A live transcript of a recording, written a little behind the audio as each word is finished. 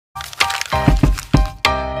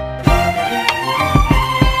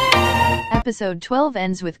Episode 12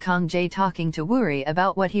 ends with Kang Jae talking to Woori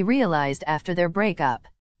about what he realized after their breakup.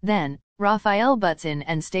 Then, Raphael butts in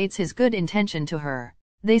and states his good intention to her.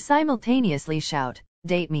 They simultaneously shout,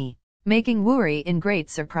 "Date me," making Woori in great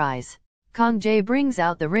surprise. Kang Jae brings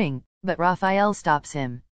out the ring, but Raphael stops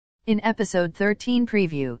him. In episode 13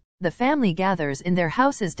 preview, the family gathers in their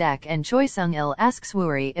house's deck and Choi Sung-il asks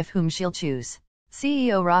Woori if whom she'll choose,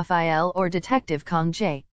 CEO Raphael or Detective Kang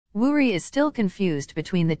Jae. Woori is still confused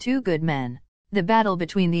between the two good men. The battle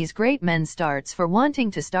between these great men starts for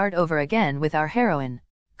wanting to start over again with our heroine.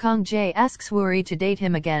 Kang Jae asks Woori to date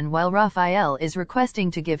him again while Raphael is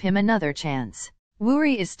requesting to give him another chance.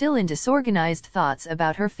 Woori is still in disorganized thoughts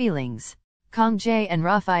about her feelings. Kang Jae and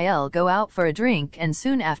Raphael go out for a drink and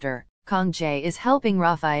soon after, Kang Jae is helping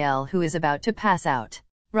Raphael who is about to pass out.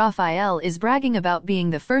 Raphael is bragging about being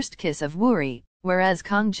the first kiss of Woori, whereas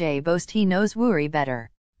Kang Jae boasts he knows Woori better.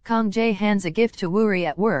 Kang Jae hands a gift to Woori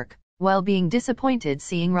at work, while being disappointed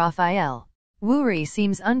seeing Raphael. Woori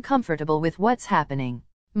seems uncomfortable with what's happening.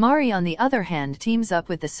 Mari on the other hand teams up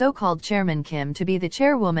with the so-called chairman Kim to be the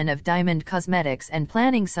chairwoman of Diamond Cosmetics and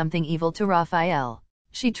planning something evil to Raphael.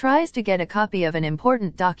 She tries to get a copy of an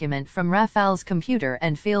important document from Raphael's computer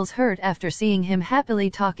and feels hurt after seeing him happily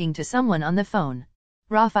talking to someone on the phone.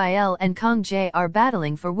 Raphael and Kang Jae are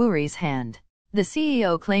battling for Woori's hand. The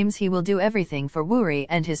CEO claims he will do everything for Woori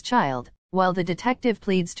and his child, while the detective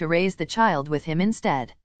pleads to raise the child with him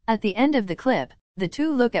instead. At the end of the clip, the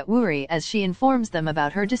two look at Woori as she informs them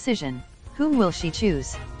about her decision. Whom will she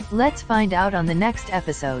choose? Let's find out on the next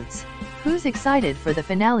episodes. Who's excited for the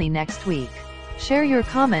finale next week? Share your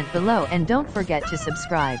comment below and don't forget to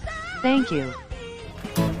subscribe. Thank you.